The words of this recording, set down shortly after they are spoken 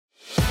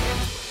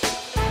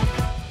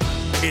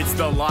It's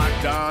the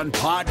Locked On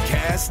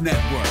Podcast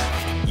Network,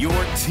 your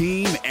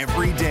team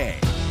every day.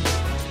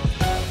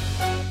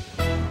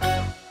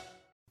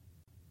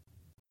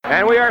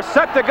 And we are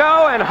set to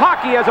go, and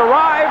hockey has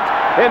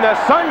arrived in the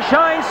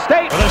Sunshine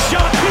State. The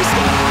shot, he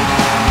scores!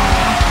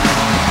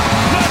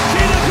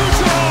 Nikita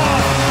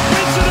Kucherov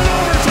wins it in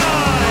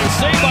overtime.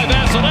 Saved by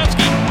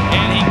Vasilevsky,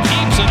 and he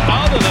keeps it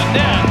out of the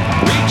net.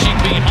 Reaching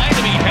behind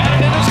him, he had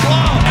it in his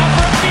glove. Now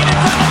for a feed in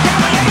front of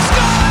Cavalier,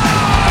 scores!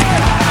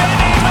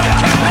 And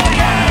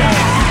Cavalier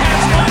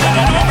has won it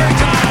in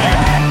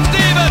overtime.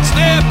 Steven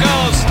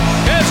Stamkos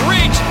has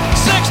reached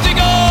 60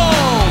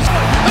 goals.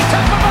 The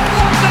Tampa Bay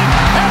Lightning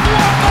have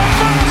won the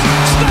first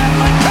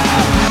Stanley Cup.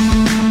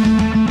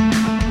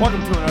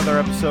 Welcome to another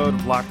episode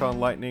of Locked On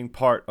Lightning,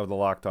 part of the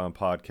Locked On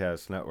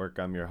Podcast Network.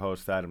 I'm your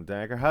host, Adam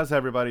Danker. How's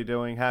everybody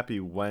doing? Happy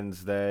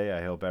Wednesday.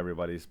 I hope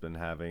everybody's been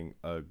having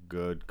a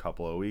good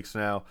couple of weeks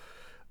now.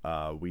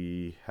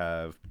 We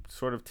have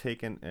sort of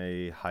taken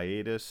a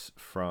hiatus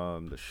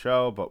from the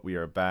show, but we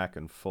are back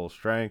in full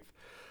strength.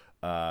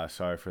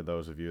 Sorry for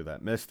those of you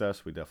that missed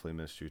us. We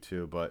definitely missed you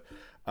too. But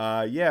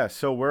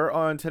so we're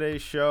on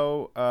today's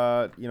show.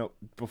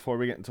 Before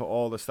we get into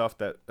all the stuff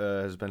that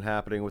has been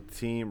happening with the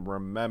team,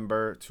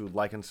 remember to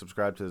like and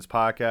subscribe to this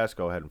podcast.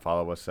 Go ahead and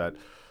follow us at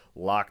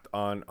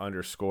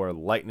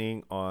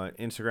LockedOn_Lightning on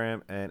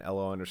Instagram and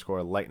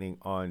LO_Lightning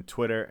on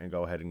Twitter. And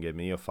go ahead and give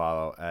me a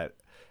follow at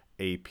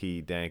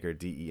AP Danker,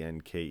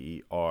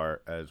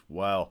 DENKER as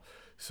well.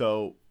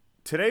 So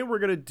today we're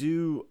going to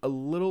do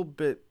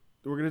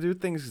we're going to do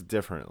things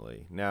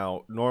differently.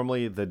 Now,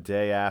 normally the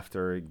day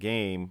after a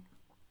game,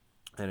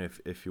 and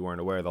if you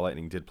weren't aware, the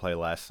Lightning did play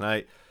last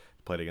night,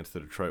 played against the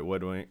Detroit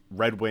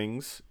Red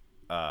Wings,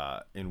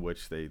 in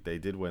which they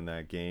did win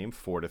that game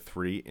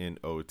 4-3 in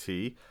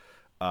OT.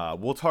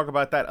 We'll talk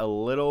about that a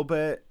little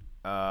bit.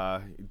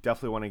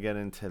 Definitely want to get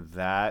into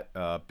that.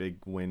 Big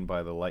win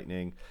by the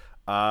Lightning.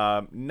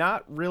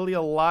 Not really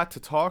a lot to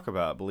talk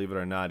about, believe it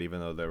or not,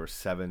 even though there were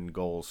 7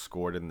 goals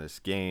scored in this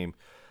game.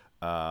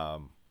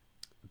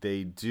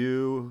 They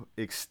do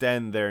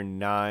extend their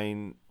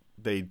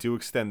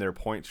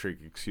point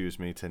streak,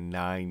 to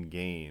 9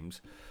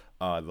 games.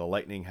 The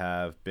Lightning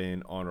have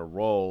been on a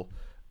roll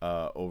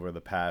over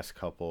the past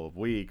couple of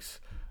weeks,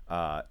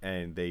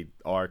 and they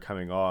are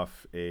coming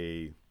off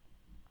a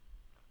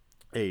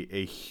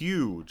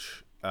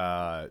huge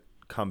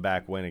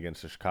comeback win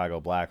against the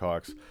Chicago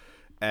Blackhawks.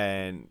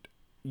 And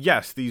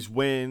yes, these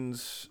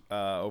wins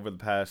over the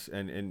past,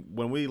 and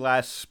when we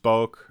last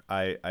spoke,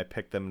 I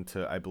picked them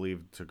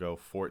to go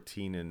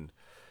 14-6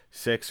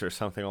 or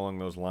something along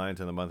those lines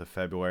in the month of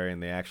February,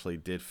 and they actually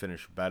did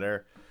finish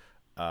better.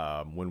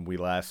 When we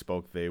last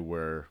spoke, they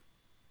were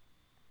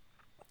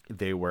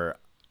sitting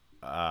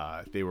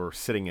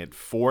at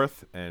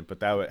 4th, but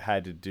that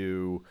had to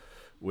do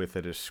with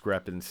a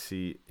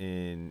discrepancy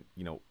in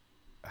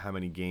how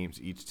many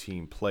games each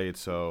team played.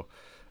 So.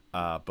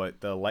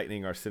 But the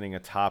Lightning are sitting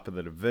atop of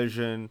the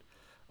division,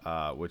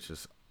 which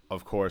is,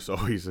 of course,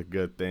 always a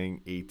good thing.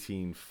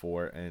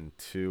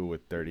 18-4-2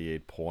 with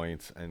 38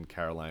 points, and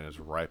Carolina's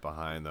right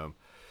behind them.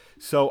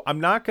 So I'm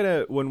not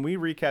going to, when we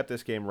recap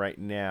this game right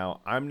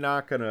now, I'm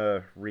not going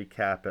to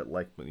recap it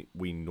like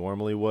we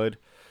normally would,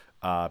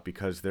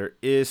 because there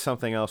is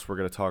something else we're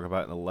going to talk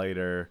about in the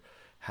latter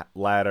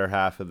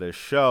half of this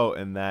show,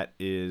 and that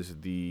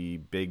is the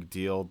big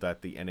deal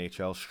that the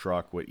NHL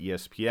struck with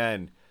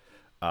ESPN,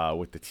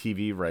 with the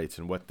TV rights,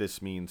 and what this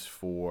means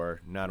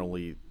for not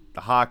only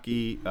the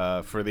hockey,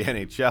 for the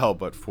NHL,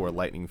 but for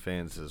Lightning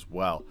fans as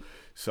well.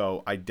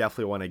 So I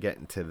definitely want to get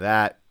into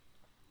that.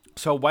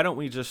 So why don't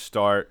we just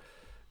start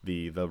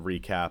the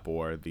recap,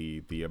 or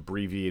the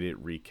abbreviated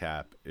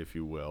recap, if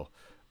you will,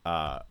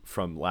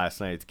 from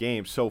last night's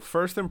game. So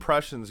first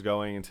impressions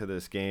going into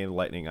this game,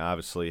 Lightning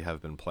obviously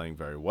have been playing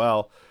very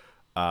well.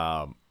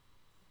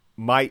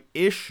 My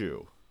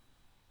issue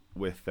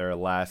with their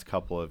last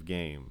couple of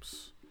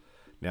games.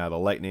 Now the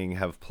Lightning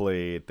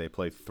they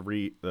played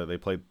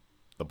the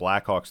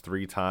Blackhawks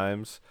 3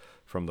 times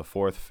from the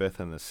 4th,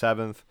 5th, and the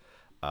 7th.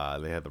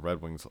 They had the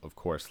Red Wings, of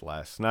course,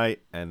 last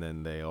night, and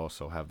then they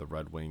also have the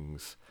Red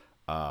Wings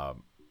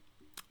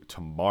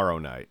tomorrow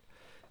night.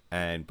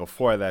 And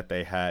before that,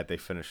 they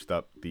finished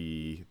up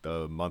the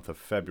month of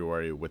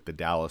February with the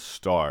Dallas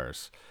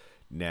Stars.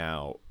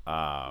 Now,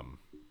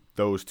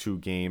 those 2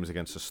 games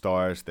against the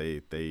Stars,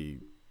 they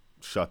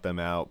shut them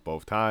out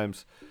both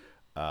times.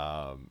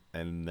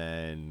 And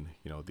then,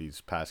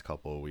 these past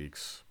couple of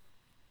weeks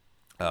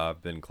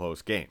have been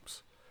close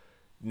games.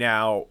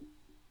 Now,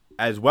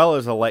 as well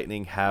as the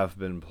Lightning have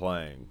been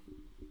playing,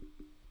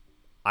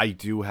 I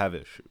do have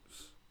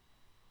issues.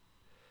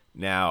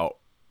 Now,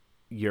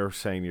 you're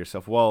saying to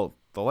yourself, well,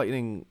 the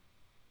Lightning,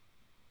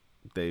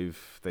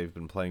 they've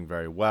been playing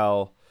very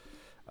well.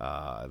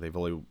 They've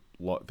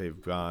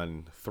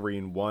gone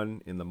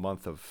 3-1 in the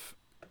month of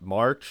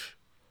March.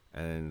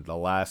 And the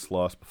last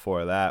loss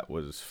before that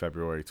was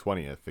February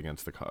 20th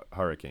against the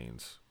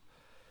Hurricanes.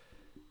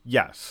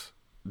 Yes,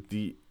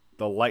 the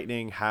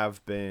Lightning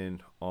have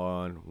been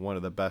on one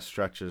of the best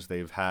stretches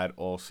they've had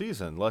all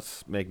season.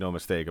 Let's make no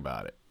mistake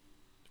about it.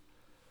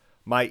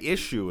 My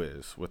issue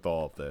is with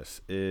all of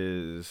this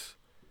is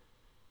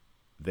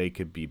they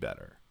could be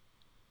better.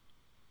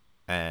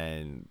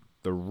 And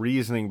the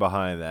reasoning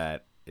behind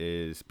that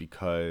is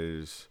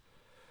because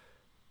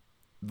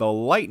the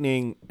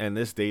Lightning, and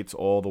this dates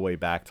all the way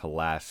back to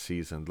last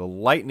season, the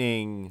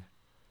Lightning,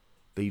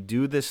 they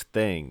do this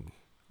thing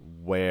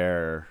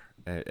where,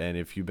 and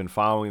if you've been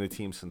following the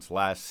team since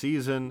last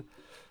season,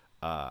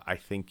 I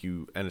think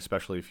you, and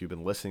especially if you've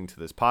been listening to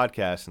this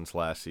podcast since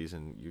last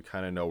season, you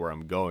kind of know where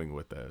I'm going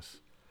with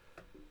this.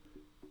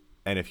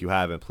 And if you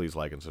haven't, please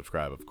like and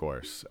subscribe, of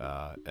course.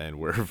 And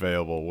we're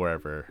available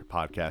wherever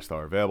podcasts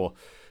are available.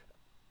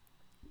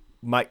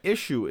 My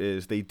issue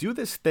is they do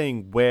this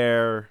thing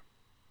where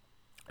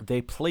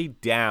they play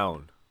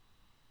down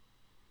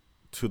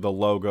to the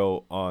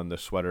logo on the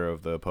sweater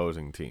of the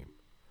opposing team.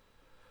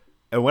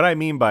 And what I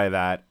mean by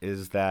that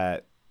is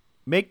that,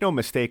 make no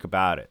mistake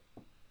about it,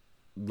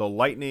 the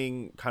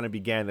Lightning kind of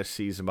began the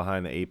season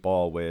behind the 8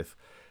 ball with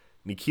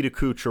Nikita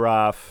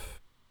Kucherov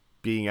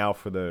being out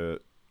for the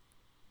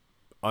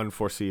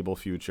unforeseeable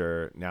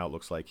future. Now it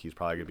looks like he's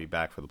probably going to be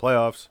back for the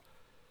playoffs.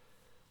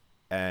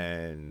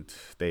 And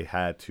they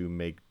had to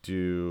make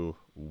do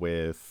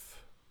with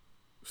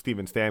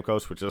Steven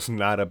Stamkos, which is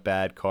not a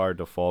bad card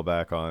to fall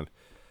back on.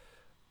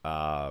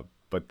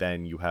 But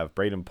then you have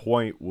Braden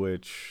Point,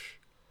 which,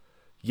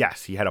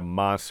 yes, he had a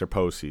monster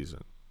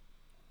postseason.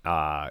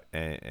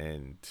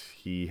 And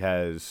he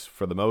has,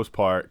 for the most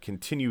part,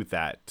 continued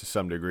that to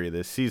some degree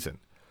this season.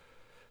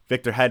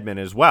 Victor Hedman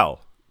as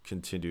well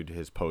continued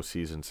his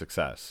postseason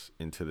success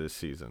into this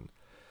season.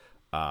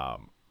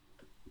 And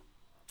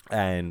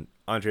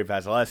Andrei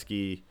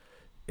Vasilevsky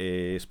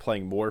is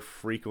playing more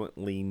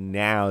frequently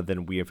now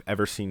than we have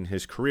ever seen in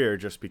his career,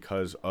 just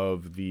because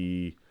of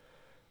the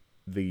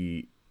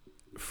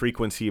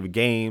frequency of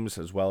games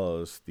as well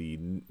as the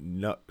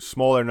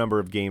smaller number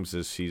of games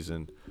this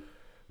season.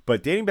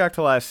 But dating back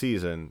to last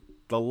season,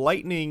 the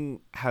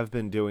Lightning have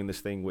been doing this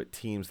thing with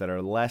teams that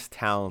are less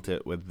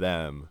talented with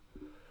them,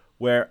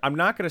 where I'm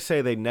not going to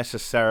say they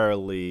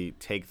necessarily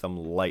take them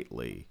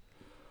lightly,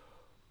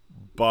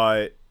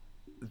 but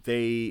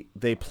they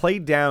play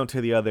down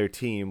to the other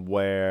team,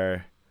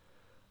 where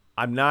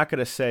I'm not going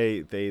to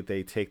say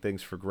they take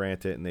things for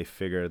granted and they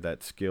figure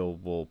that skill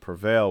will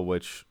prevail,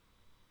 which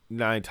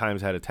 9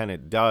 times out of 10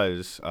 it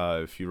does.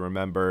 If you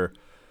remember,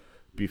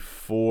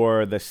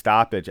 before the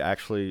stoppage,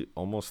 actually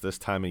almost this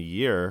time of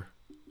year,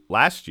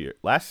 last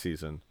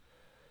season,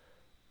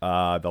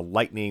 the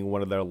Lightning,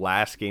 one of their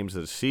last games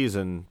of the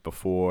season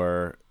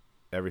before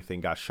everything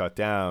got shut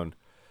down,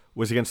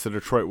 was against the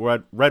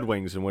Detroit Red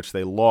Wings, in which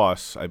they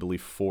lost, I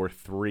believe,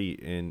 4-3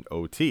 in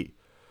OT.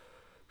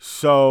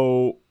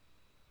 So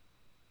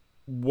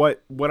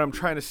what I'm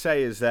trying to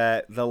say is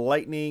that the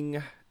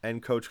Lightning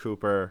and Coach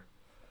Cooper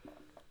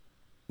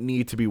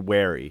need to be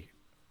wary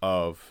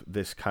of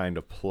this kind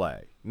of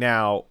play.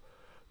 Now,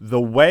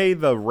 the way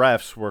the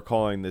refs were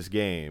calling this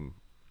game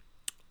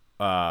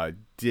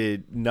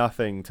did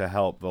nothing to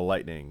help the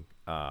Lightning.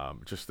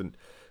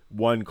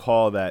 One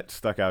call that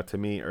stuck out to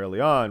me early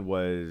on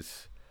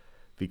was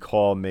the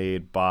call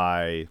made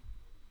by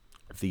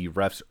the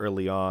refs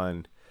early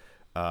on,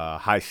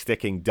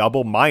 high-sticking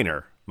double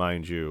minor,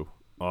 mind you,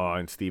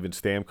 on Steven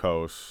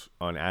Stamkos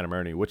on Adam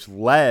Ernie, which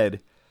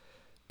led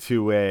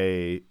to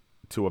a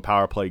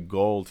power play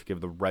goal to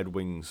give the Red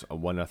Wings a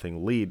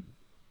 1-0 lead,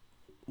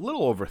 a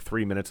little over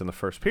 3 minutes in the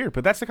first period.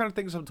 But that's the kind of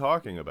things I'm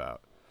talking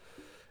about.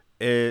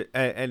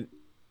 And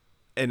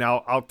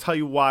I'll tell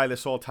you why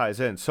this all ties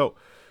in. So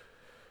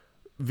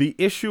the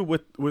issue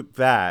with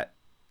that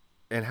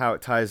and how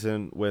it ties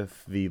in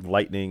with the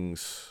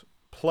Lightning's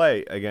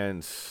play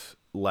against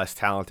less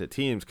talented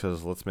teams,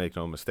 because let's make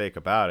no mistake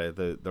about it,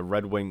 the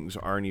Red Wings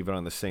aren't even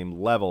on the same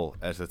level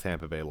as the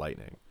Tampa Bay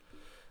Lightning.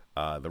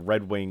 The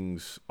Red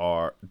Wings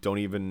are the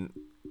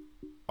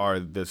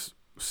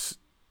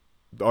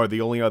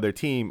only other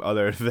team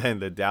other than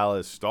the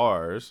Dallas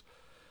Stars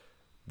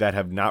that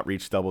have not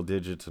reached double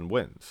digits in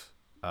wins.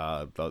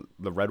 The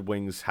Red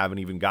Wings haven't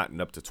even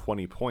gotten up to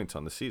 20 points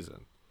on the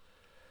season.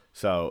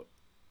 So,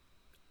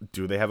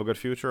 do they have a good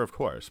future? Of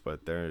course,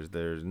 but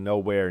there's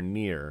nowhere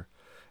near.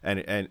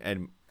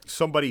 And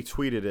somebody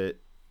tweeted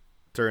it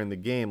during the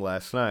game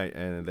last night,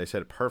 and they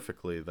said it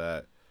perfectly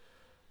that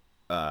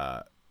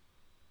I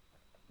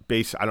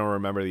don't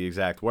remember the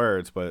exact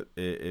words, but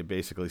it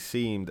basically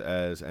seemed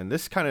as, and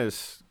this kind of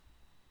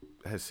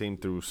has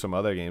seemed through some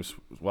other games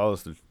as well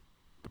as the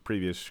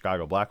previous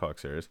Chicago Blackhawks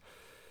series,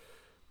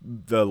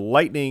 the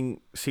Lightning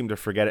seem to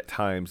forget at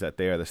times that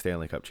they are the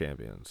Stanley Cup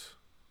champions,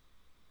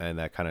 and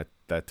that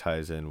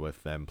ties in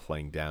with them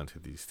playing down to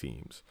these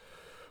teams.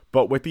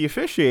 But with the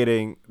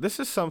officiating, this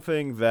is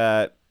something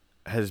that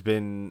has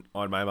been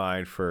on my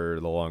mind for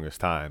the longest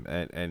time,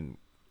 and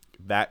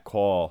that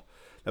call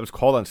that was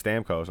called on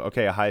Stamkos,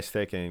 okay, a high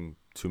stick in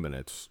 2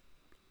 minutes,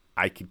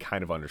 I could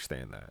kind of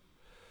understand that.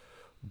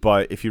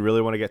 But if you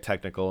really want to get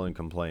technical and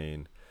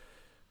complain,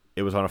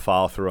 it was on a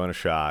follow-through on a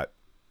shot.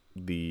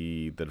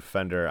 The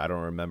defender, I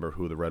don't remember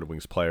who the Red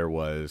Wings player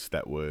was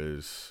that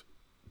was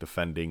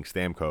defending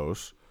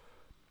Stamkos,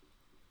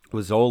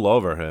 was all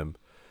over him.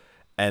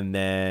 And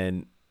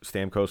then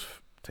Stamkos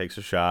takes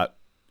a shot,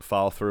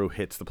 follow through,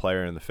 hits the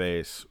player in the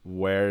face.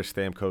 Where's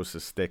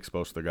Stamkos' stick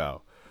supposed to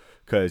go?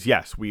 Because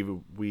yes,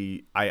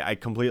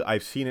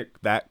 I've seen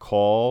it that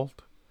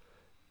called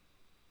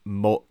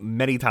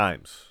many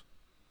times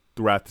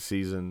throughout the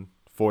season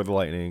for the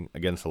Lightning,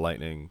 against the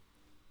Lightning,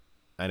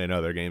 and in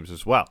other games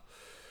as well.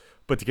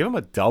 But to give him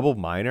a double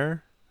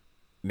minor,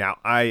 now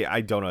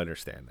I don't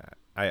understand that.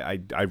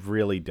 I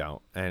really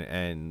don't.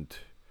 And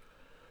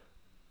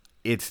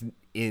it's,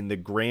 in the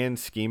grand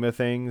scheme of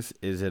things,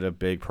 is it a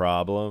big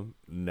problem?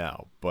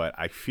 No. But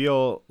I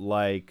feel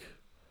like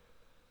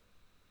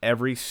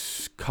every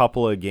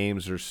couple of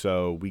games or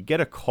so, we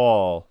get a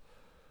call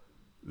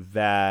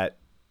that,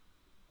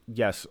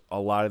 yes,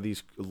 a lot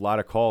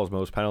of calls,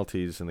 most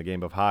penalties in the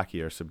game of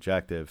hockey are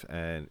subjective,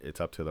 and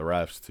it's up to the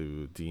refs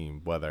to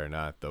deem whether or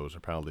not those are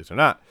penalties or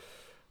not.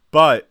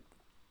 But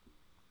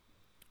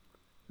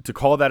to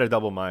call that a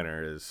double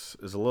minor is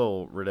a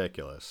little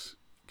ridiculous,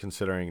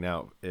 considering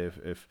now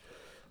if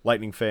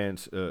Lightning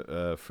fans,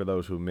 for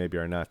those who maybe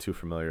are not too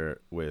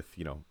familiar with,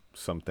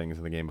 some things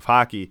in the game of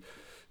hockey,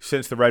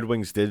 since the Red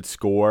Wings did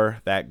score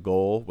that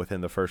goal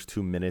within the first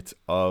 2 minutes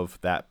of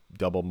that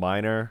double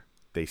minor,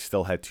 they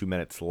still had 2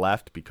 minutes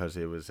left because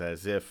it was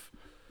as if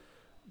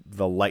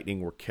the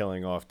Lightning were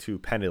killing off two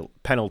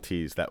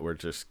penalties that were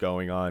just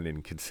going on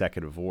in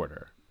consecutive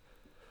order.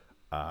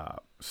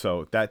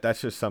 So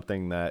that's just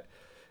something that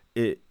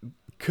it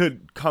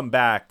could come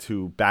back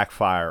to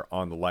backfire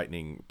on the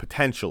Lightning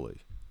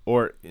potentially,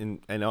 or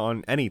and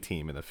on any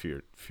team in the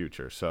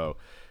future. So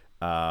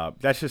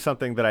that's just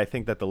something that I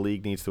think that the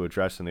league needs to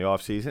address in the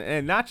offseason,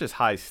 and not just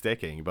high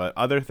sticking, but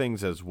other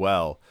things as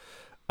well,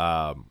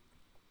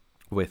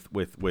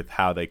 with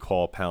how they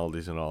call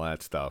penalties and all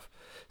that stuff.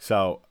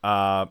 So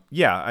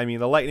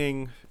the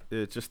Lightning,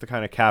 just to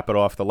kind of cap it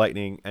off, the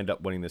Lightning end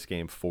up winning this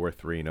game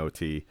 4-3 in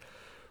OT.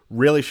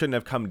 Really shouldn't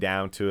have come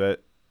down to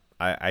it.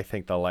 I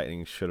think the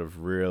Lightning should have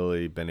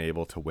really been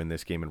able to win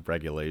this game in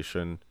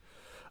regulation.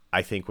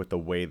 I think with the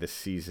way the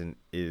season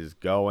is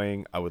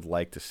going, I would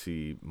like to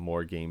see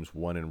more games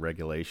won in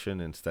regulation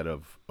instead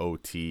of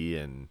OT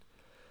and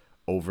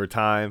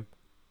overtime.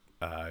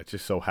 It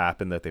just so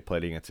happened that they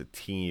played against a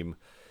team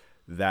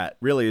that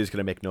really is going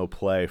to make no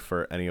play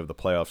for any of the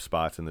playoff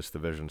spots in this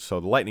division.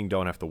 So the Lightning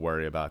don't have to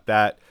worry about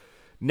that.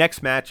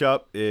 Next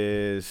matchup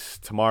is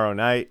tomorrow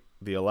night,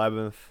 the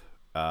 11th,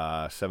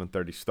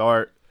 7:30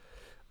 start.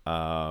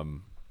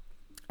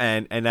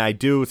 And I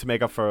do, to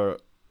make up for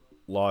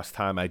lost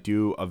time, I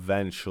do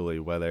eventually,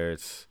 whether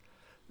it's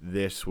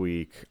this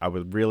week, I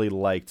would really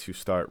like to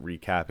start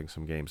recapping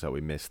some games that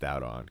we missed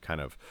out on,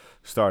 kind of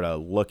start a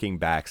looking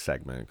back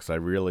segment, because I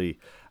really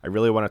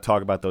want to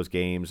talk about those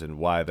games and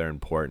why they're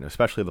important,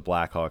 especially the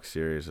Blackhawks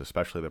series,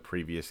 especially the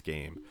previous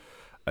game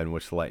in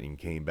which the Lightning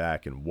came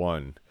back and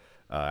won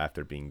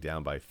after being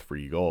down by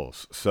 3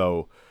 goals.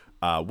 So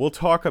we'll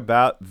talk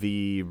about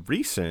the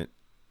recent,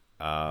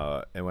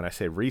 and when I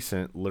say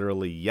recent,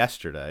 literally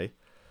yesterday,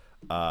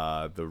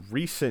 the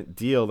recent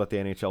deal that the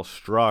NHL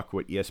struck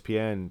with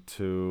ESPN,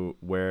 to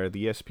where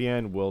the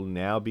ESPN will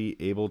now be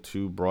able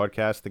to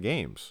broadcast the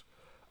games.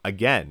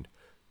 Again,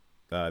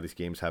 these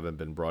games haven't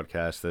been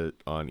broadcasted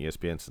on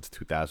ESPN since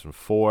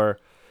 2004,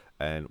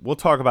 and we'll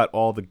talk about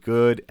all the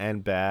good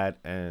and bad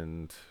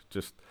and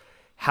just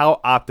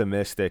how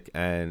optimistic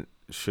and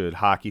should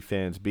hockey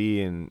fans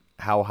be, and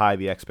how high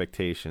the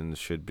expectations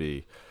should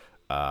be,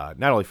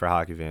 not only for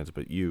hockey fans,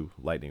 but you,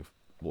 Lightning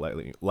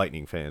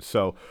fans.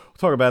 So we'll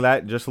talk about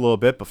that in just a little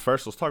bit, but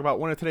first let's talk about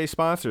one of today's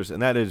sponsors,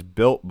 and that is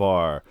Built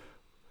Bar.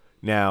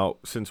 Now,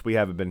 since we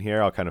haven't been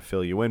here, I'll kind of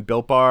fill you in.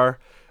 Built Bar,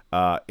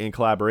 in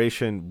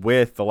collaboration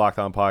with the Locked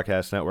On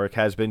Podcast Network,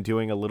 has been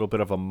doing a little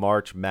bit of a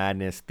March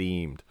Madness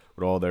themed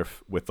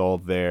with all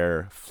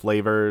their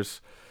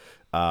flavors.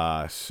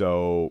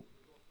 So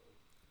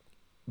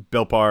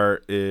Built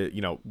Bar,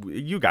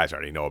 you guys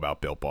already know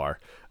about Built Bar.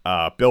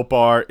 Built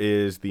Bar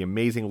is the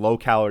amazing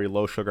low-calorie,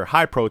 low-sugar,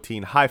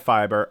 high-protein,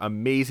 high-fiber,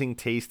 amazing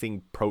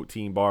tasting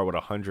protein bar with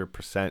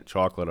 100%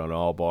 chocolate on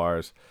all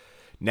bars.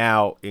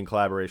 Now, in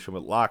collaboration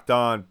with Locked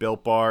On,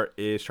 Built Bar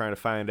is trying to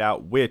find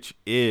out which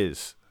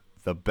is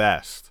the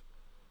best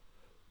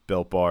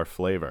Built Bar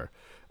flavor.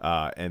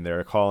 And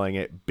they're calling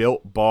it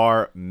Built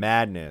Bar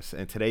Madness.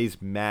 And today's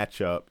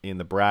matchup in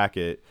the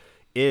bracket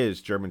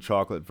is German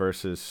chocolate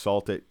versus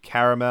salted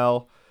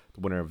caramel.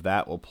 The winner of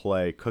that will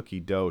play Cookie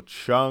Dough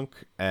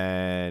Chunk,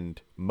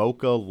 and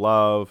Mocha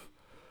Love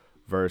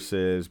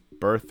versus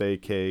Birthday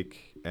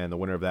Cake, and the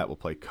winner of that will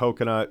play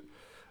Coconut.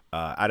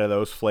 Out of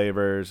those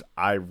flavors,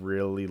 I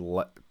really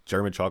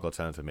German chocolate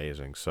sounds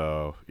amazing,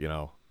 so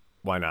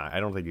why not? I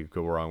don't think you could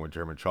go wrong with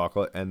German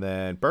chocolate. And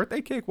then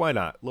Birthday Cake, why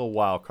not? A little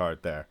wild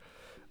card there,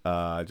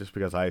 just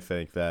because I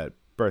think that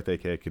Birthday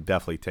Cake could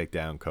definitely take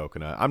down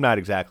Coconut. I'm not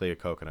exactly a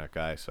coconut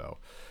guy, so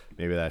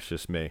maybe that's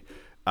just me.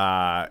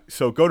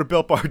 So go to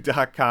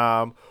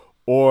BuiltBar.com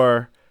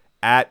or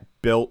at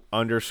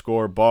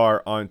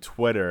Built_bar on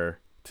Twitter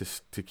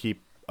to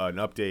keep an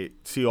update,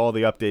 see all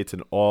the updates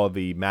and all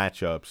the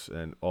matchups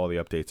and all the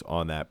updates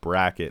on that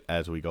bracket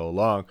as we go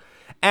along.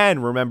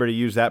 And remember to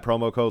use that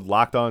promo code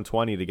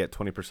LOCKEDON20 to get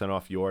 20%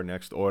 off your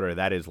next order.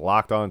 That is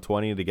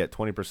LOCKEDON20 to get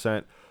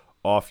 20%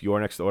 off your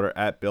next order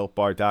at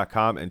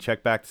BuiltBar.com. And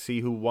check back to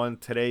see who won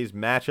today's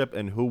matchup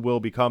and who will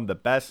become the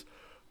best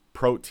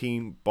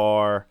protein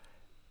bar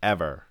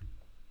ever.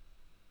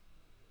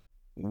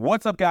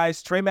 What's up,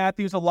 guys? Trey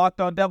Matthews of Locked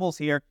On Devils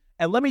here.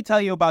 And let me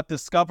tell you about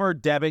Discover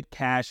Debit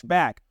Cash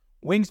Back.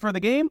 Wings for the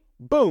game?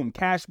 Boom,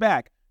 cash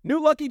back.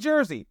 New lucky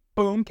jersey?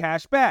 Boom,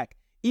 cash back.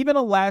 Even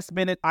a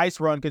last-minute ice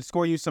run could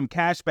score you some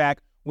cash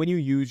back when you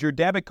use your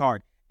debit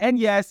card. And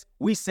yes,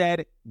 we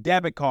said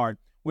debit card.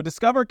 With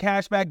Discover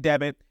Cashback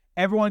Debit,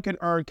 everyone can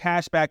earn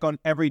cash back on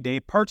everyday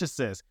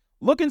purchases.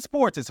 Look, in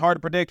sports, it's hard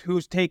to predict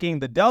who's taking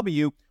the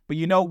W, but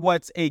you know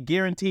what's a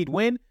guaranteed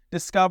win?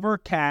 Discover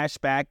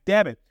Cashback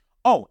Debit.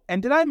 Oh,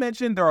 and did I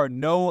mention there are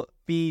no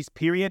fees,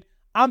 period?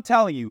 I'm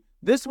telling you,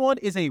 this one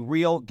is a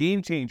real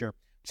game changer.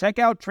 Check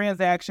out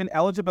transaction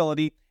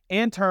eligibility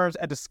and terms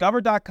at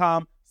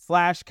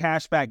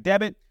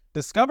discover.com/cashbackdebit.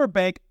 Discover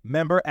Bank,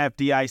 member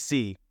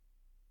FDIC.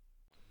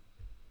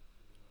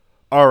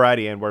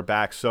 Alrighty, and we're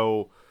back.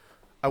 So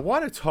I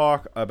want to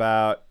talk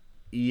about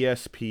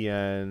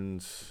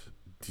ESPN's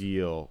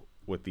deal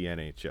with the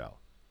NHL.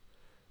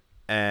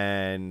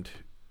 And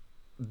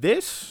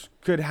this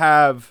could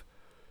have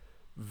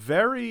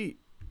very,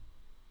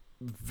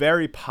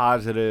 very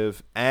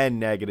positive and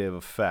negative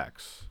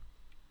effects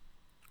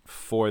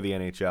for the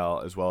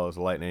NHL as well as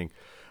the Lightning.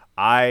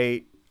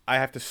 I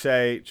have to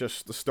say,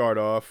 just to start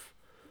off,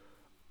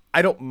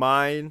 I don't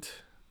mind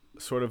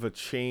sort of a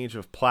change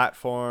of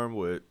platform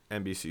with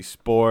NBC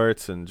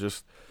Sports and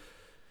just,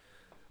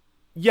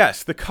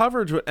 yes, the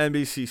coverage with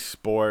NBC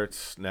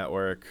Sports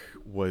Network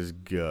was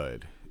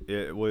good.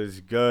 It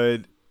was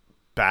good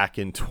back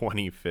in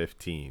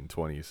 2015,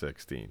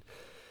 2016.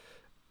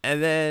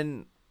 And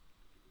then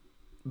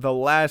the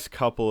last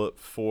couple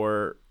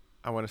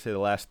I want to say the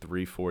last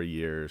 3-4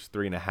 years,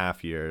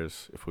 3.5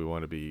 years, if we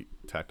want to be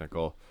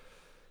technical,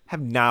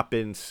 have not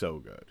been so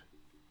good.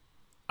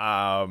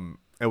 And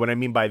what I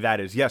mean by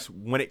that is, yes,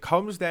 when it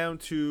comes down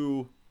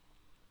to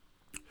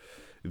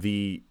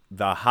the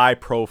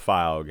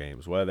high-profile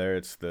games, whether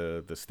it's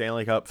the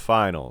Stanley Cup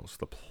Finals,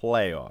 the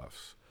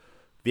playoffs,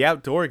 the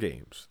outdoor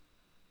games,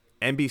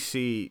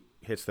 NBC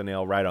hits the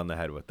nail right on the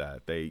head with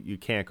that. You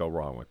can't go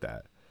wrong with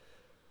that.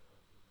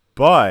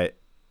 But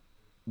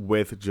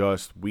with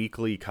just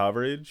weekly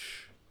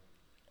coverage,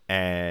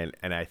 and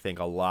I think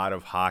a lot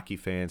of hockey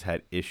fans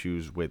had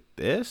issues with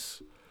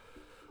this,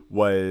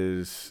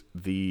 was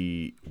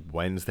the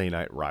Wednesday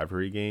night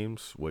rivalry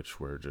games, which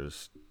were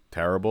just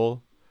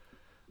terrible.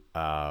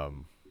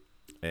 And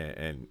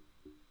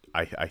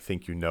I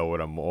think you know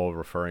what I'm all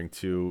referring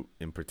to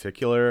in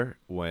particular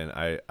when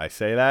I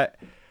say that.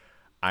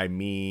 I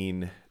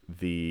mean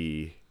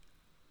the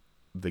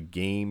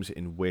games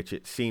in which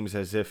it seems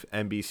as if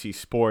NBC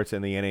Sports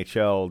and the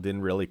NHL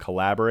didn't really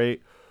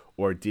collaborate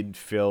or didn't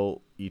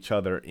fill each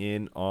other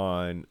in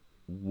on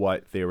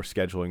what they were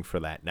scheduling for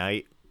that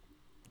night.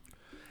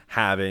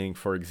 Having,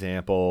 for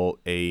example,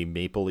 a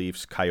Maple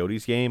Leafs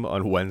Coyotes game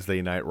on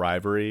Wednesday night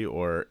rivalry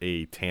or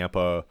a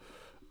Tampa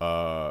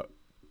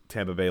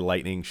Bay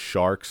Lightning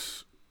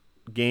Sharks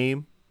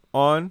game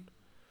on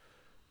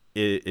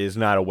is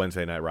not a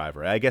Wednesday night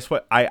rivalry. I guess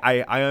what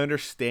I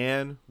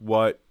understand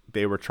what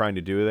they were trying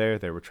to do there.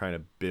 They were trying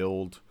to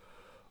build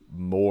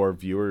more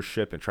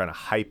viewership and trying to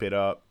hype it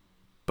up.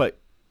 But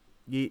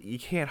you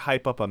can't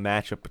hype up a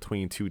matchup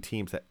between two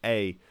teams that,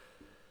 A,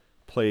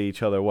 play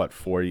each other,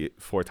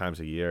 four times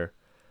a year,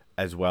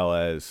 as well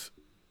as,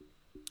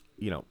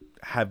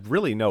 have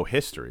really no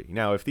history.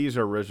 Now, if these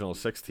are original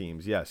six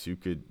teams, yes, you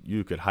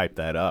could hype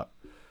that up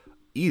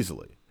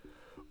easily.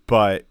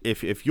 But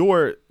if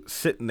you're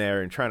sitting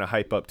there and trying to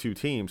hype up two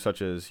teams, such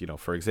as,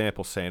 for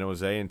example, San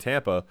Jose and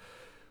Tampa,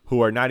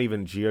 who are not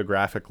even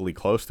geographically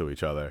close to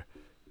each other,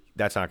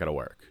 that's not going to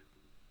work.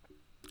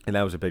 And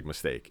that was a big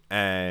mistake.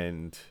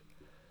 And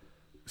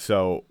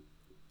so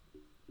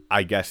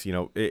I guess,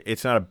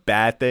 it's not a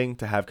bad thing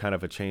to have kind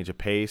of a change of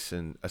pace,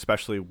 and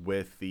especially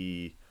with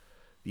the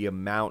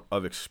amount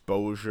of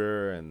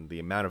exposure and the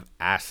amount of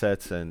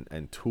assets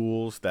and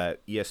tools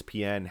that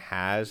ESPN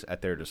has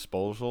at their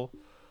disposal.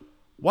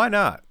 Why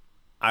not?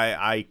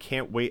 I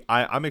can't wait.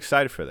 I'm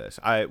excited for this.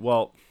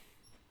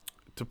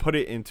 To put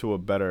it into a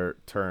better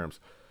terms,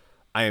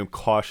 I am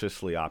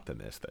cautiously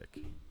optimistic.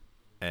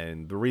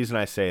 And the reason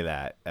I say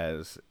that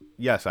is,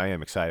 yes, I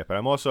am excited, but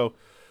I'm also,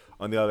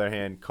 on the other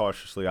hand,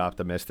 cautiously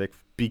optimistic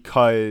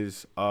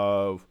because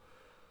of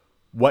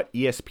what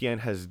ESPN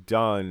has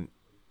done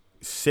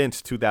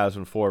since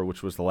 2004,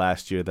 which was the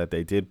last year that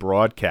they did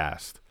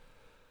broadcast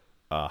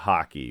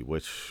hockey,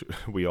 which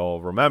we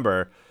all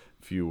remember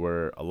if you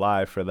were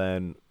alive for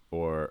then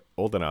or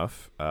old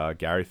enough.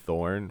 Gary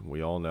Thorne,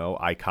 we all know,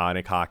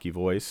 iconic hockey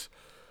voice,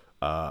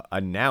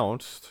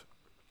 announced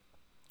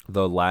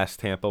the last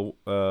Tampa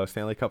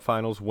Stanley Cup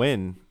Finals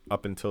win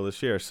up until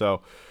this year.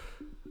 So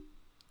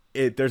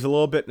there's a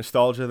little bit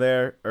nostalgia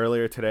there.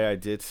 Earlier today, I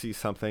did see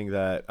something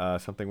that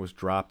something was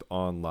dropped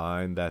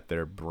online that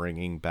they're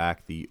bringing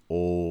back the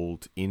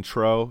old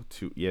intro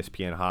to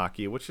ESPN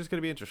hockey, which is going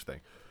to be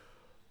interesting.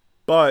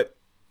 But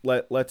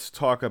let's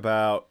talk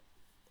about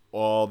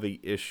all the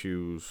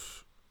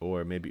issues,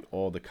 or maybe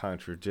all the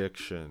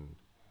contradiction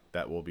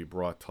that will be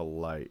brought to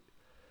light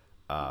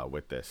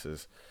with this.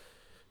 Is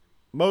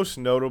most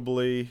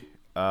notably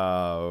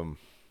the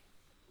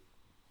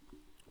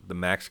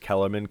Max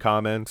Kellerman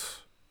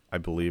comments. I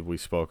believe we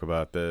spoke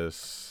about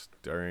this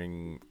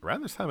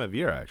around this time of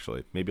year,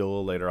 actually, maybe a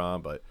little later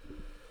on. But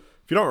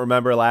if you don't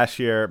remember, last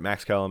year,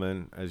 Max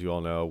Kellerman, as you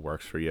all know,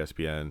 works for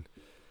ESPN,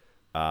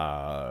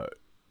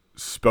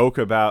 spoke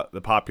about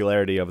the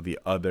popularity of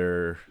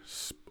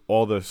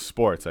all the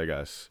sports, I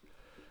guess,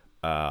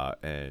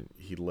 and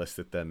he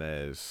listed them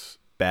as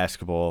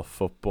basketball,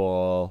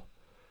 football,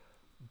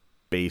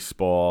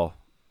 baseball,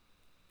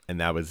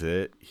 and that was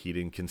it. He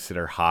didn't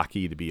consider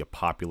hockey to be a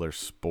popular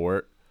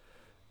sport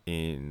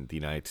in the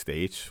United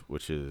States,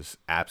 which is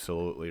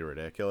absolutely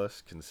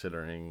ridiculous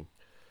considering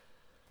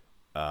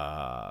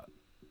I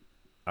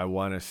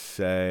want to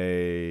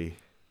say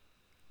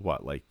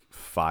like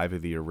 5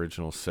 of the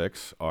original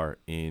 6 are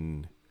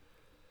in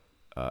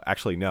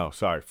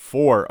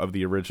 4 of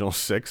the original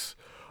 6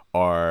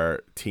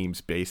 are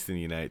teams based in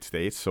the United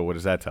States. So what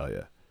does that tell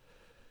you?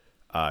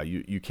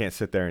 You can't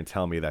sit there and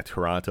tell me that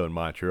Toronto and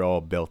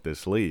Montreal built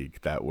this league,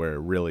 that were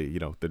really,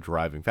 the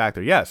driving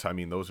factor. Yes, I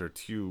mean, those are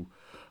 2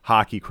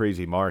 hockey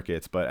crazy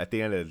markets, but at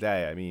the end of the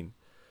day, I mean,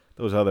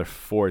 those other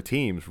 4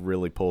 teams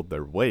really pulled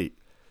their weight.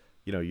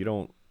 You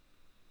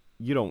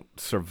don't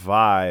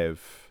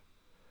survive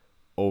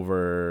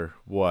over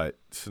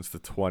since the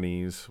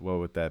 20s. What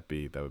would that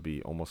be? That would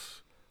be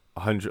almost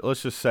 100.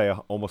 Let's just say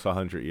almost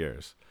 100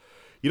 years.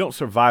 You don't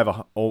survive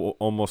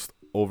almost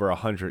over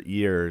 100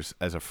 years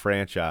as a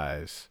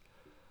franchise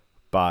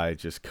by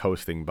just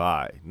coasting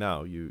by.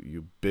 No,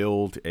 you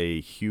build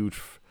a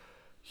huge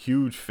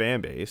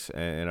fan base,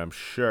 and I'm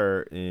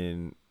sure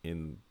in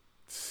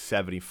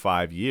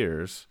 75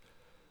 years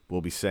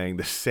we'll be saying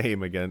the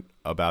same again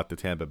about the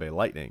Tampa Bay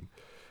Lightning.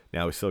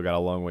 Now, we still got a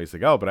long ways to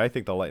go, but I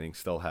think the Lightning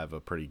still have a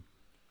pretty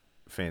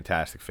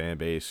fantastic fan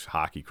base,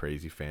 hockey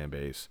crazy fan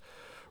base,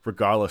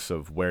 regardless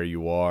of where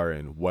you are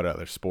and what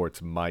other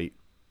sports might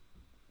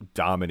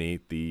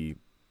dominate the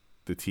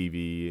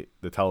TV,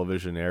 the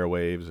television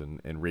airwaves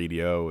and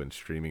radio and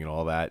streaming and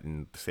all that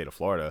in the state of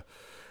Florida.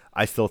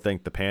 I still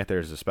think the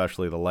Panthers,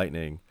 especially the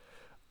Lightning,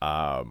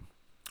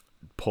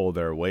 pull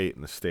their weight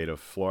in the state of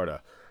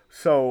Florida.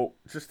 So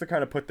just to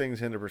kind of put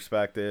things into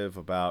perspective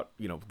about,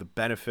 the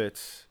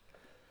benefits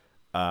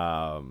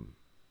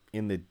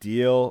in the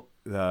deal,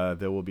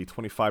 there will be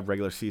 25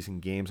 regular season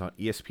games on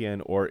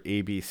ESPN or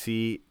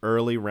ABC,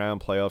 early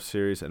round playoff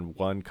series, and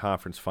 1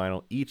 conference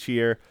final each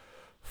year,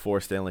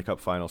 4 Stanley Cup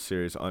final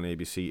series on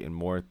ABC, and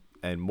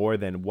more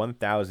than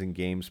 1,000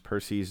 games per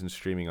season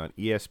streaming on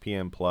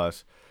ESPN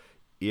Plus,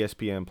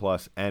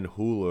 and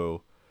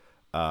Hulu,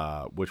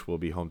 which will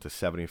be home to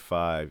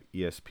 75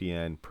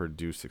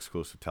 ESPN-produced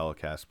exclusive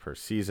telecasts per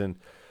season.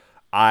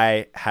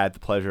 I had the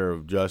pleasure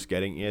of just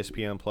getting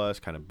ESPN Plus,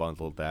 kind of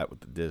bundled that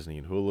with the Disney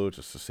and Hulu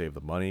just to save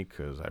the money,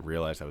 because I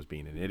realized I was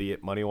being an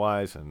idiot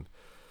money-wise and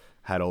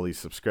had all these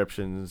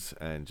subscriptions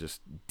and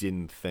just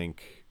didn't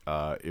think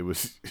it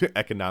was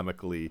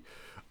economically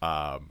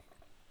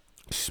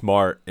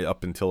smart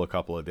up until a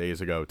couple of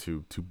days ago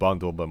to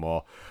bundle them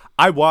all.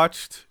 I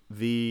watched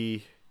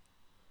the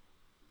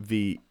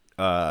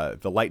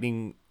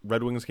Lightning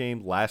Red Wings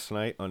game last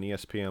night on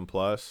ESPN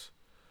Plus.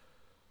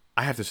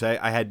 I have to say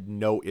I had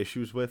no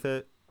issues with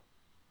it.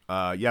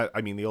 I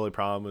mean, the only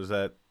problem was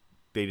that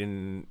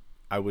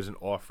I wasn't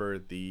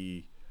offered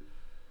the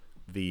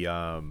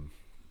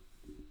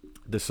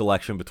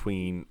selection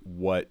between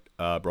what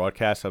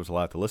broadcast I was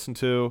allowed to listen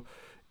to.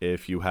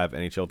 If you have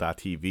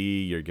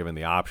NHL.TV, you're given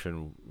the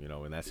option,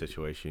 in that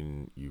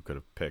situation, you could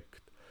have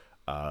picked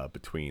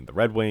between the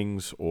Red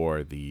Wings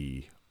or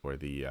the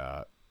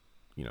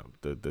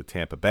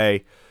Tampa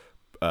Bay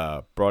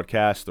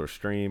broadcast or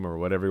stream or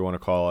whatever you want to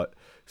call it.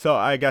 So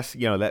I guess,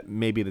 that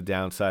may be the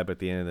downside, but at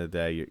the end of the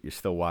day, you're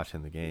still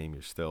watching the game.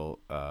 You're still,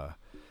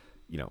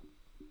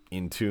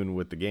 in tune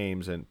with the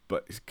games.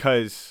 But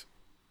because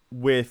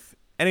with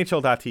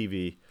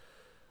NHL.TV,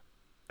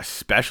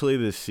 especially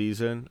this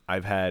season,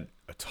 I've had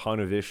a ton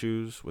of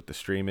issues with the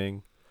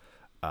streaming.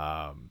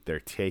 They're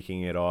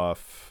taking it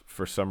off.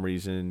 For some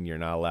reason, you're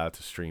not allowed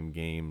to stream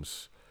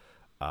games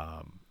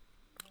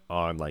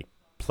on like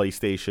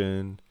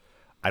PlayStation.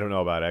 I don't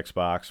know about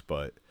Xbox,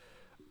 but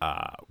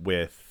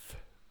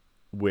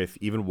with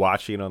even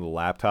watching it on the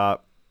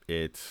laptop,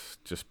 it's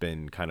just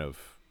been kind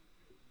of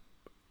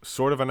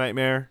sort of a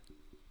nightmare,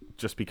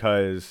 just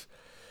because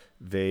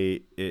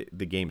the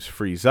games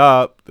freeze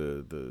up,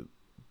 the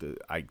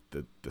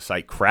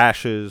site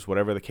crashes,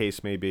 whatever the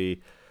case may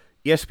be.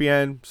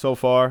 ESPN so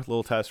far,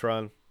 little test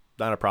run,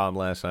 not a problem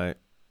last night.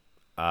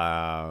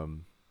 Now,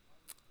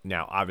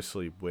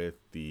 obviously, with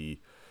the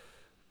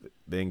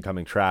the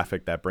incoming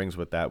traffic that brings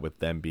with that, with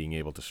them being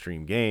able to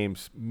stream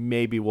games.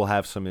 Maybe we'll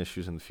have some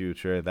issues in the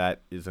future.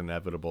 That is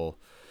inevitable.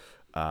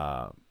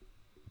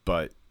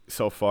 But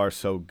so far,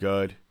 so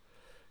good.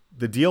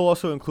 The deal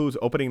also includes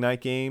opening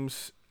night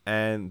games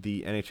and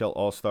the NHL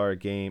All-Star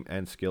Game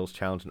and Skills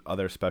Challenge and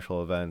other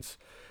special events.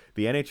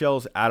 The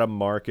NHL's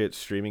out-of-market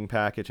streaming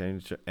package,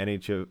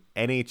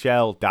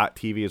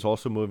 NHL.TV, is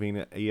also moving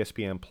to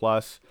ESPN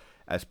Plus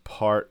as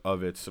part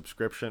of its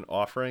subscription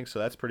offering, so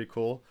that's pretty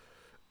cool.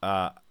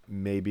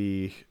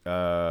 Maybe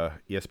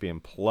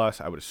ESPN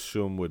Plus, I would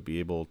assume, would be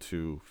able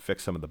to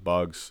fix some of the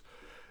bugs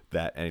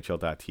that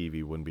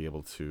NHL.TV wouldn't be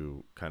able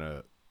to kind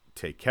of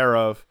take care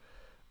of.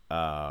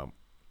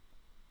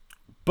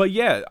 But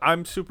yeah,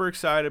 I'm super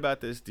excited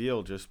about this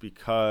deal just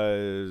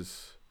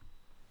because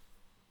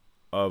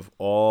of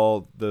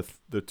all the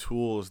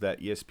tools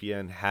that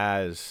ESPN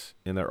has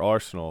in their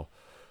arsenal.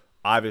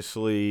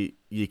 Obviously,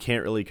 you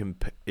can't really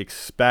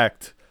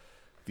expect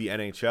the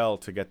NHL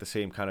to get the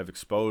same kind of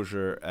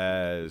exposure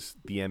as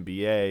the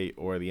NBA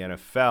or the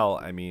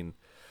NFL. I mean,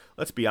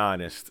 let's be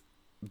honest,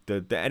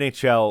 the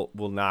NHL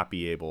will not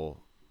be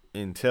able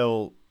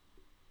until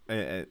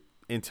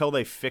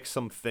they fix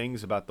some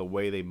things about the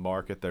way they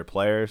market their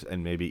players,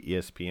 and maybe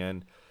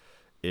ESPN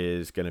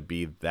is going to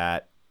be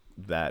that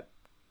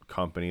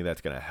company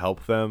that's going to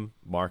help them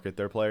market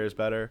their players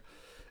better.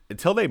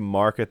 Until they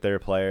market their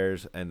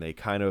players and they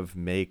kind of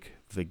make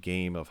the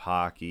game of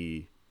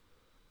hockey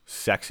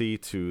sexy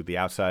to the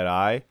outside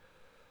eye,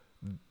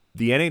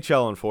 the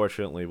NHL,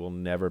 unfortunately, will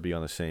never be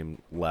on the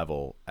same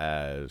level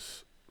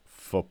as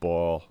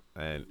football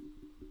and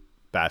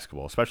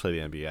basketball, especially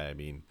the NBA. I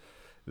mean,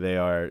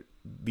 the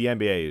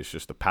NBA is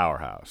just a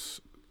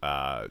powerhouse.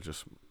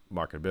 Just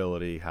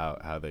marketability,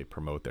 how they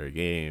promote their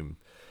game.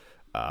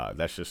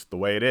 That's just the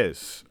way it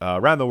is.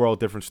 Around the world,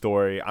 different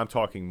story. I'm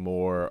talking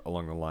more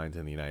along the lines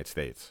in the United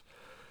States.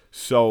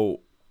 So,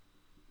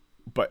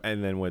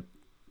 and then with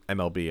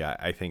MLB,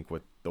 I think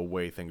with the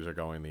way things are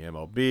going, the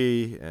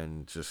MLB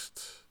and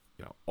just,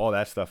 all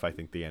that stuff, I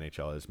think the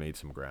NHL has made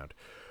some ground.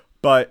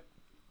 But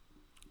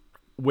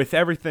with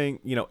everything,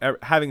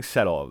 having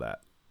said all of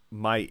that,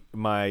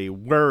 my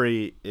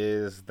worry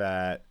is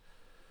that,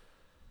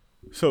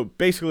 so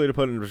basically, to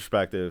put it in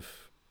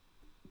perspective,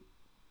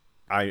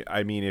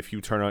 I mean, if you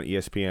turn on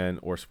ESPN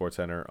or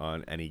SportsCenter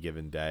on any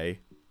given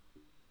day,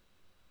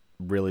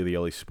 really the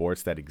only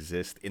sports that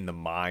exist in the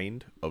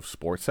mind of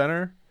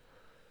SportsCenter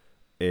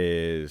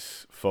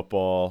is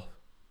football,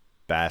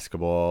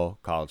 basketball,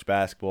 college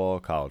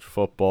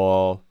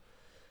football,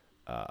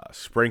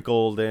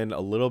 sprinkled in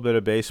a little bit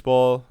of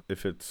baseball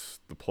if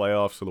it's the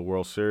playoffs or the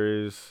World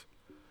Series,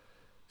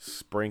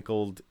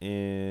 sprinkled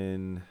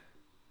in,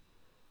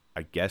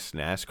 I guess,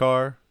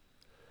 NASCAR,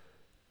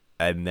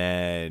 and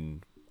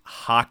then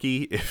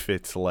hockey if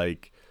it's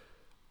like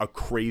a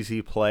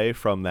crazy play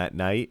from that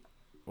night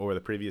or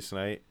the previous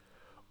night,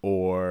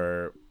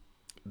 or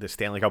the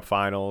Stanley Cup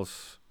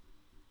Finals,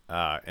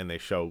 and they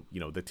show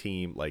the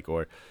team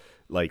or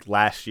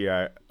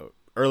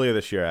earlier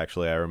this year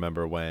actually, I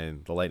remember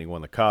when the Lightning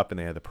won the Cup and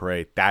they had the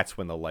parade. That's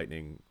when the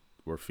Lightning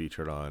were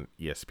featured on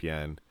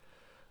ESPN.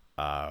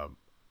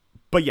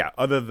 But yeah,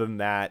 other than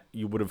that,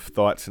 you would have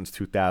thought since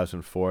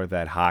 2004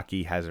 that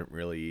hockey hasn't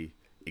really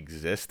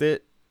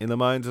existed in the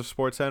minds of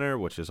SportsCenter,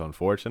 which is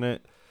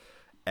unfortunate.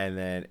 And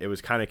then it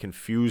was kind of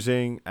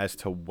confusing as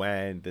to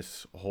when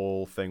this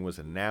whole thing was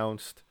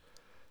announced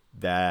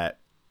that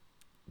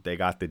they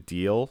got the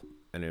deal,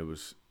 and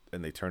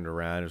they turned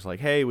around and it was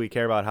like, hey, we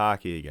care about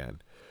hockey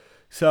again.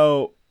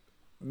 So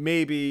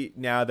maybe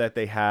now that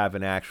they have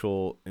an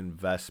actual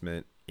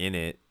investment in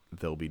it,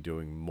 they'll be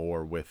doing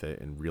more with it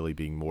and really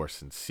being more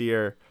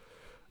sincere.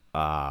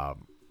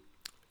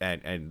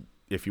 And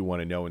if you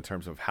want to know in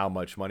terms of how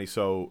much money,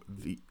 so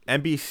the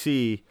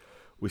NBC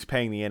was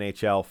paying the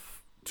NHL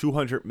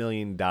 $200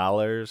 million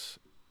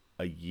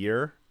a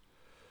year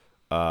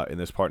in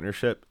this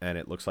partnership, and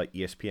it looks like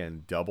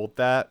ESPN doubled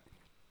that.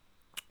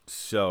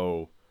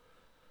 So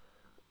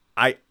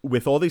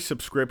with all these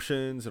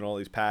subscriptions and all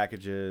these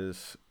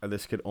packages,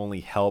 this could only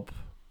help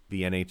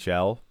the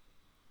NHL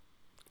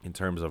in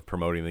terms of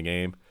promoting the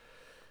game.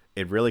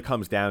 It really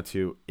comes down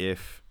to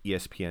if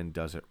ESPN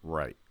does it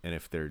right and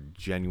if they're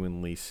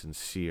genuinely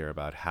sincere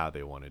about how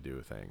they want to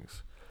do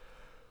things.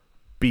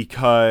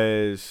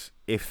 Because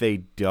if they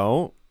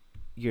don't,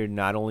 you're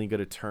not only going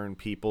to turn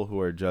people who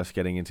are just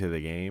getting into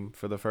the game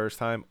for the first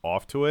time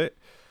off to it,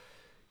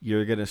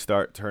 you're going to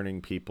start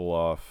turning people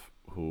off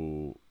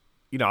who,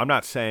 I'm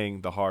not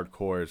saying the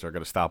hardcores are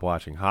going to stop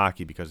watching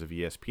hockey because of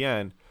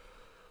ESPN,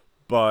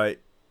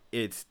 but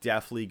it's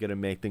definitely going to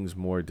make things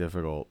more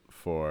difficult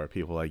for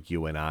people like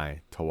you and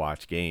I to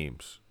watch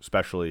games,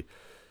 especially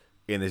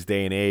in this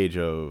day and age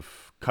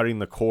of cutting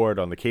the cord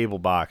on the cable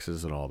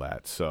boxes and all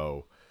that.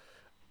 So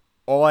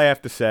all I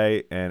have to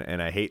say,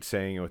 and I hate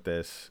saying it with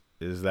this,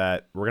 is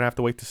that we're going to have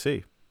to wait to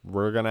see.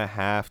 We're going to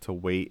have to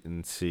wait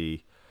and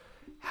see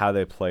how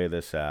they play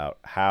this out,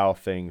 how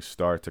things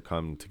start to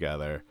come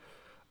together.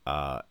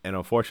 And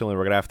unfortunately,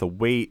 we're going to have to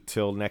wait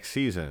till next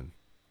season.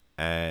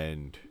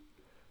 And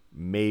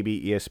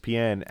maybe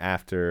ESPN,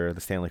 after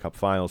the Stanley Cup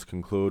Finals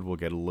conclude, will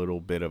get a little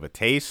bit of a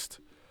taste.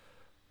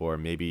 Or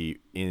maybe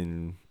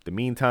in the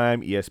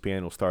meantime,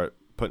 ESPN will start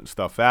putting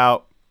stuff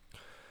out.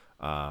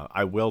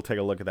 I will take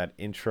a look at that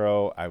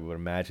intro. I would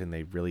imagine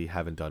they really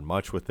haven't done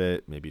much with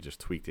it. Maybe just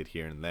tweaked it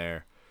here and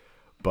there.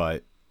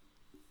 But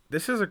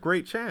this is a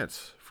great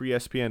chance for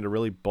ESPN to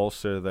really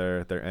bolster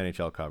their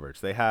NHL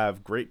coverage. They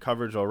have great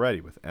coverage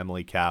already with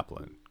Emily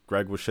Kaplan,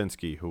 Greg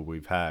Wyshynski, who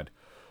we've had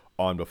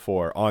on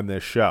before on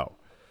this show.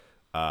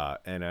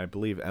 And I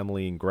believe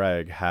Emily and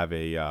Greg have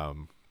a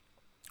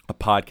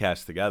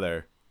podcast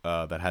together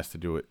that has to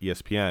do with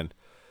ESPN.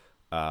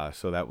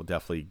 So that will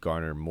definitely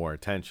garner more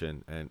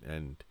attention.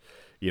 And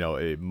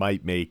it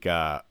might make it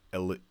a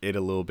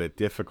little bit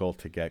difficult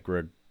to get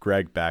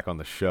Greg back on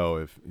the show,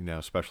 if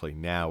especially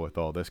now with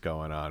all this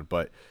going on.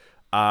 But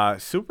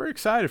super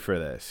excited for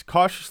this.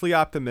 Cautiously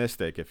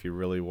optimistic if you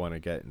really want to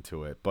get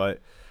into it. But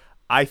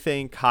I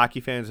think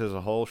hockey fans as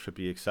a whole should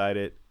be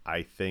excited.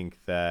 I think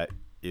that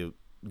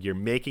you're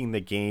making the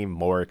game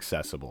more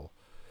accessible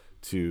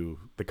to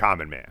the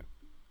common man,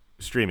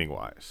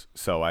 streaming-wise.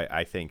 So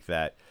I think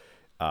that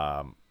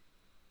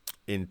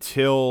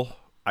until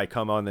I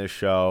come on this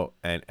show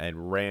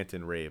and rant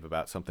and rave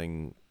about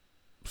something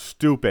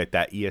stupid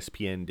that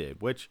ESPN did,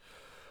 which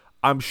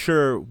I'm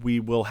sure we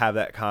will have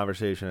that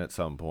conversation at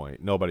some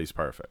point. Nobody's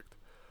perfect.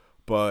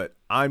 But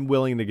I'm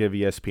willing to give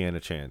ESPN a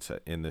chance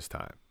in this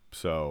time.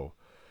 So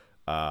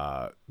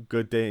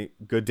good day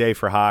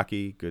for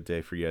hockey, good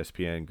day for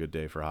ESPN, good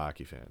day for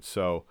hockey fans.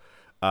 So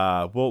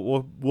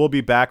we'll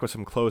be back with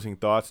some closing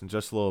thoughts in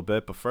just a little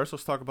bit. But first,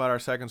 let's talk about our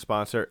second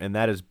sponsor, and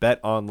that is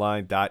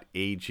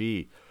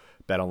betonline.ag.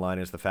 BetOnline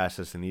is the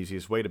fastest and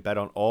easiest way to bet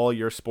on all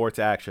your sports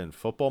action.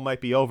 Football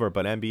might be over,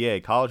 but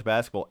NBA, college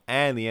basketball,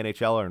 and the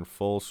NHL are in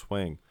full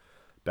swing.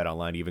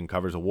 BetOnline even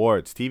covers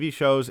awards, TV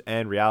shows,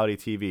 and reality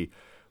TV.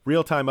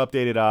 Real-time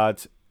updated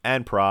odds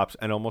and props,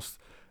 and almost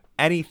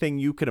anything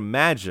you could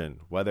imagine,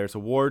 whether it's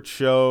award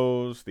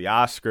shows, the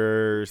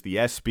Oscars, the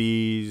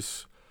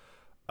ESPYs,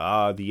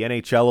 the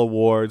NHL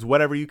awards,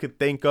 whatever you could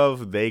think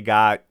of, they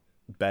got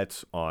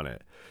bets on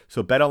it.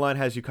 So BetOnline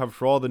has you covered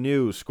for all the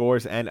news,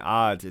 scores, and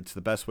odds. It's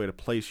the best way to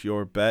place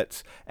your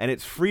bets, and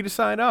it's free to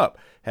sign up.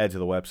 Head to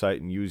the website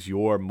and use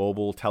your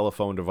mobile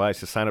telephone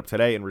device to sign up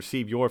today and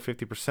receive your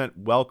 50%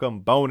 welcome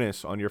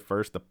bonus on your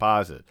first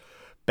deposit.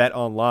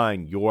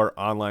 BetOnline, your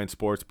online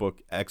sportsbook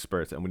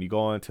experts. And when you go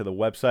onto the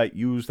website,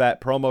 use that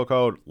promo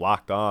code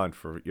LOCKEDON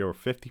for your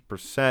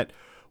 50%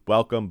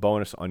 welcome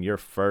bonus on your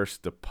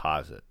first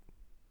deposit.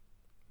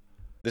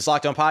 This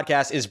Locked On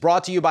podcast is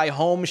brought to you by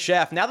Home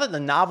Chef. Now that the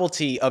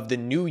novelty of the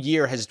new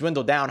year has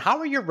dwindled down, how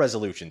are your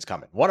resolutions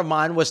coming? One of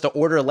mine was to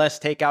order less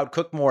takeout,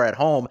 cook more at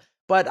home,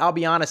 but I'll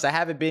be honest, I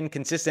haven't been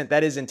consistent.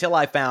 That is until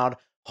I found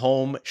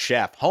Home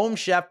Chef. Home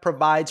Chef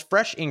provides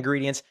fresh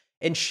ingredients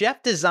and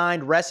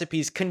chef-designed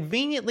recipes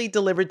conveniently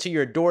delivered to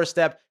your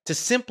doorstep to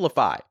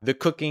simplify the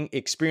cooking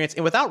experience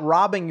and without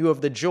robbing you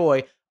of the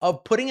joy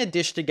of putting a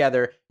dish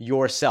together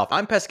yourself.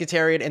 I'm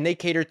pescatarian, and they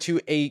cater to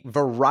a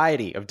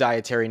variety of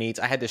dietary needs.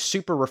 I had this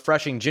super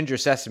refreshing ginger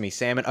sesame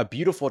salmon, a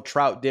beautiful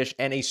trout dish,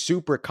 and a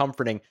super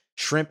comforting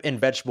shrimp and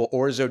vegetable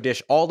orzo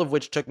dish, all of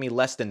which took me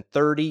less than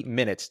 30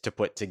 minutes to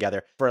put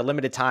together. For a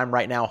limited time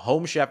right now,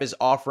 Home Chef is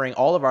offering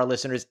all of our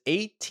listeners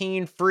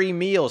 18 free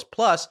meals,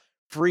 plus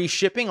free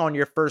shipping on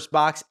your first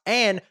box,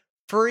 and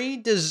free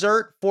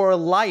dessert for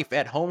life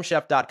at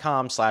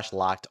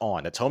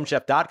homechef.com/lockedon. That's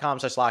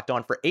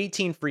homechef.com/lockedon for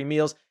 18 free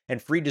meals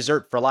and free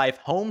dessert for life.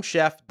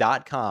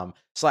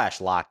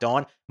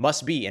 Homechef.com/lockedon.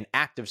 Must be an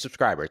active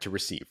subscriber to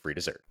receive free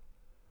dessert.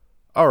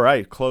 All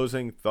right,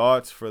 closing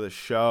thoughts for the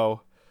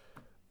show.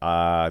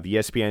 The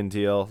ESPN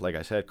deal, like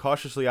I said,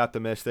 cautiously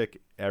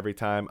optimistic every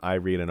time I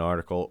read an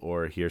article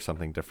or hear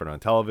something different on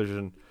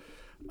television.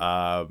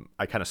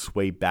 I kind of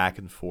sway back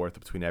and forth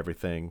between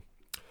everything.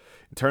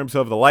 In terms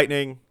of the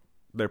Lightning,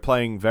 they're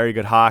playing very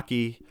good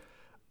hockey.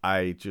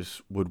 I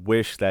just would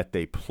wish that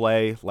they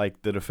play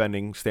like the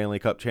defending Stanley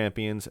Cup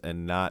champions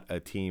and not a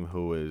team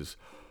who is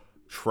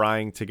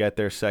trying to get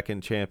their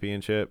second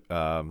championship.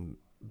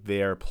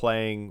 They are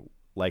playing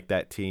like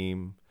that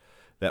team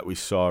that we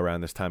saw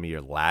around this time of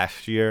year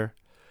last year.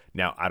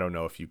 Now, I don't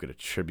know if you could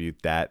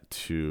attribute that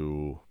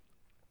to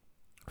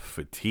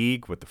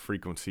fatigue with the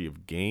frequency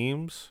of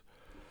games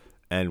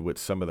and with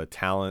some of the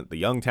talent, the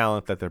young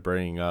talent that they're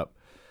bringing up.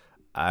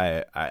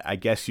 I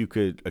guess you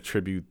could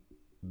attribute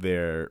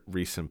their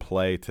recent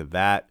play to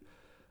that.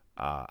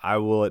 I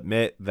will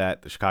admit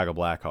that the Chicago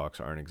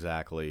Blackhawks aren't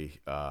exactly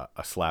a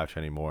slouch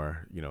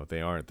anymore.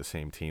 They aren't the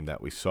same team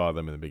that we saw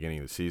them in the beginning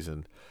of the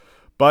season.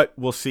 But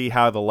we'll see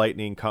how the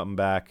Lightning come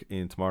back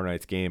in tomorrow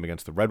night's game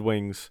against the Red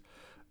Wings.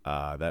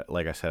 That,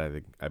 like I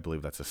said, I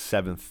believe that's a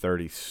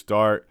 7:30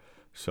 start.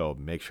 So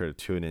make sure to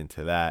tune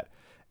into that.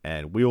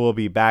 And we will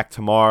be back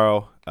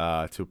tomorrow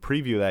to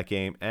preview that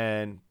game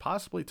and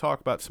possibly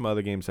talk about some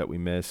other games that we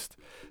missed.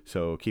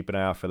 So keep an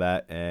eye out for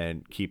that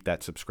and keep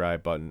that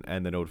subscribe button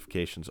and the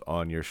notifications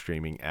on your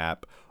streaming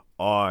app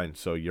on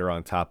so you're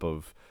on top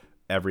of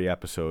every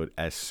episode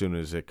as soon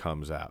as it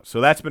comes out.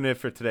 So that's been it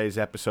for today's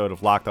episode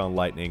of Locked On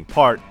Lightning,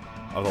 part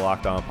of the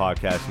Locked On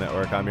Podcast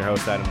Network. I'm your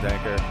host, Adam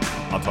Danker.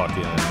 I'll talk to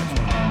you in the next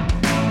one.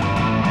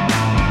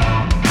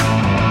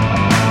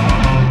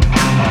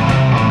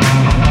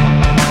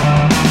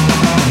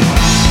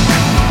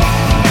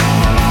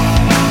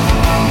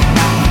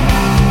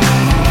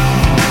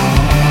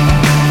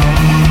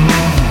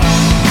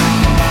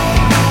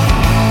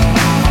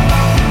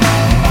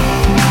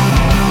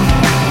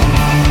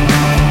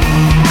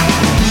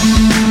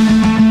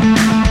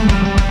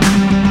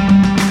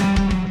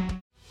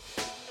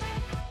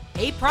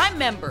 Prime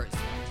members,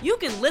 you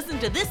can listen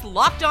to this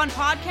Locked On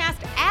podcast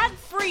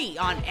ad-free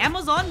on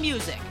Amazon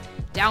Music.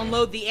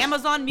 Download the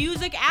Amazon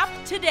Music app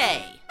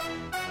today.